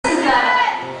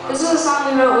is a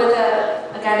song we wrote with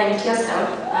a guy named Tiesto.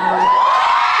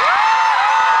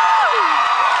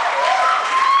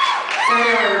 They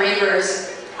were ravers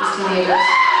as teenagers.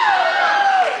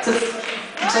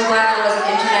 I'm so glad there wasn't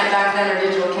internet back then or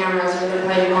digital cameras. We would have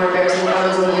played more embarrassing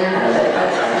photos on the internet of it.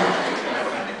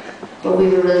 But we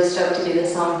were really stoked to do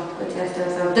this song with Tiesto.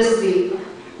 So this is the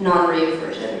non-rave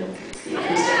version, the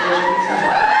acoustic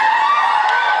version.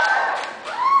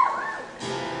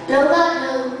 Nobody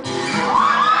knows,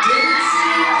 didn't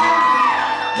see it coming.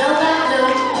 Nobody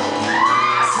knows,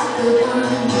 sucker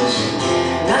punch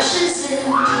rushes in,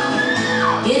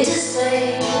 here to stay,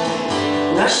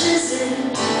 rushes in.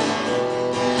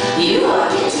 You are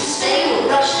here to stay,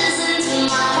 rushes into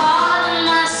my heart and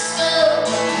my soul.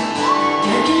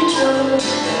 Can't control the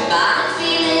body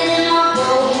feeling in my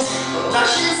bones,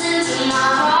 rushes into my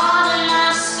heart and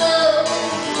my soul.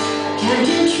 I can't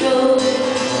control.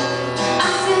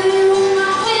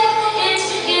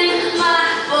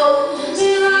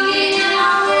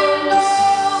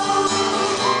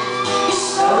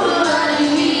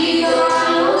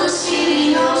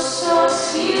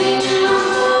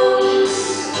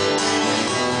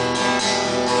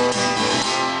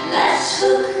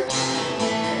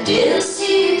 Didn't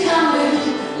see it coming,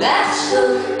 that's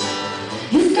hook.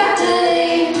 You've got to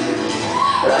aim,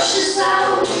 rushes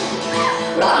out,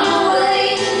 run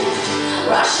away,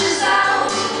 rushes out.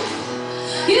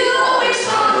 You always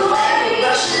run away,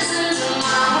 rushes into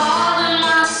my heart and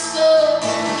my soul.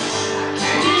 I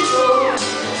can't control,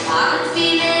 I can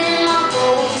feel it in my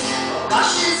bones,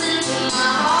 rushes into my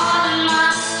heart and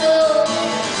my soul.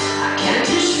 I can't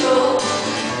control.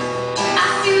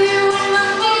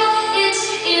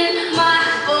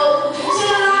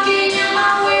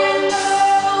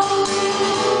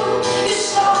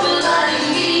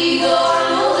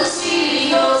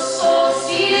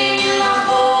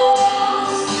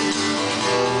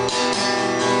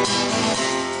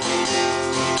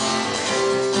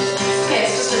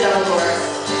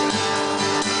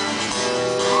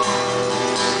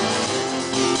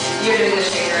 You're doing the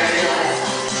shaker, I realize.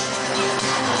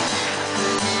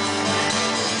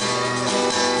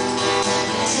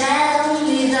 Tell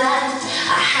me that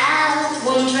I have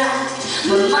one track,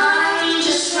 my mind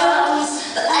just runs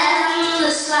the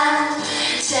endless line.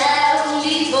 Tell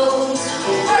me bones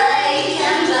will break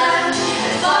and bend,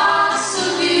 and thoughts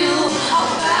of you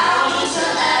are bound to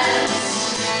end.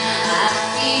 I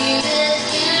feel it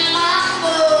in my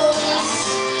bones,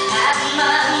 at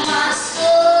my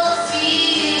soul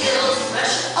feels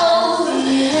fresh over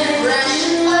me, fresh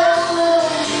over,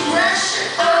 fresh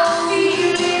over.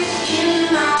 Feel it in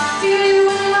my, feel you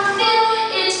in my, feel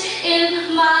it in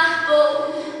my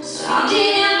bones. I'm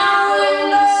in my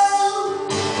window.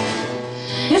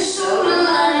 You're so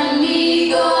letting me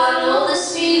go. I know this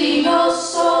feeling goes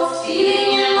so,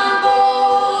 feeling in my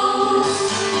bones.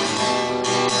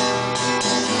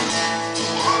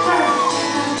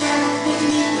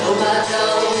 Nobody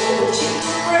knows you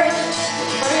can break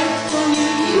from you.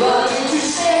 You are here to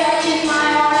stay. I keep my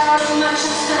heart out of my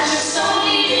chest. I just don't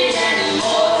need it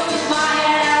anymore. Keep my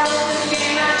head out of the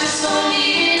game. I just don't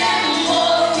need it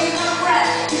anymore. Take a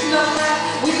breath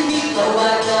with me.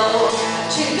 Nobody knows.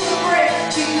 Take a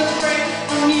break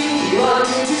from you. You are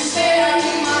here to stay. I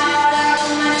keep my heart out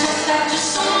of my chest. I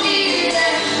just don't need it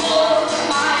anymore. Keep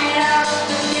my head out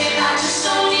of the game. I just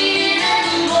don't need it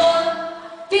anymore.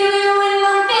 Feel you in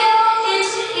my, feel it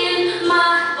in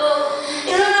my bones.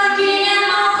 You're knocking at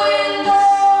my window.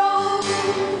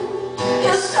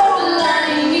 You're slowly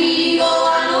letting me go.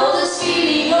 I know this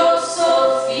feeling goes so,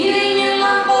 feeling in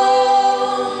my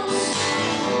bones.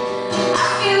 I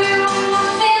feel you in my,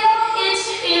 feel it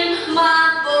in my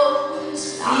bones.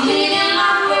 Feeling in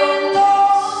my window.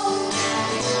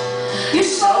 You're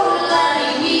slowly letting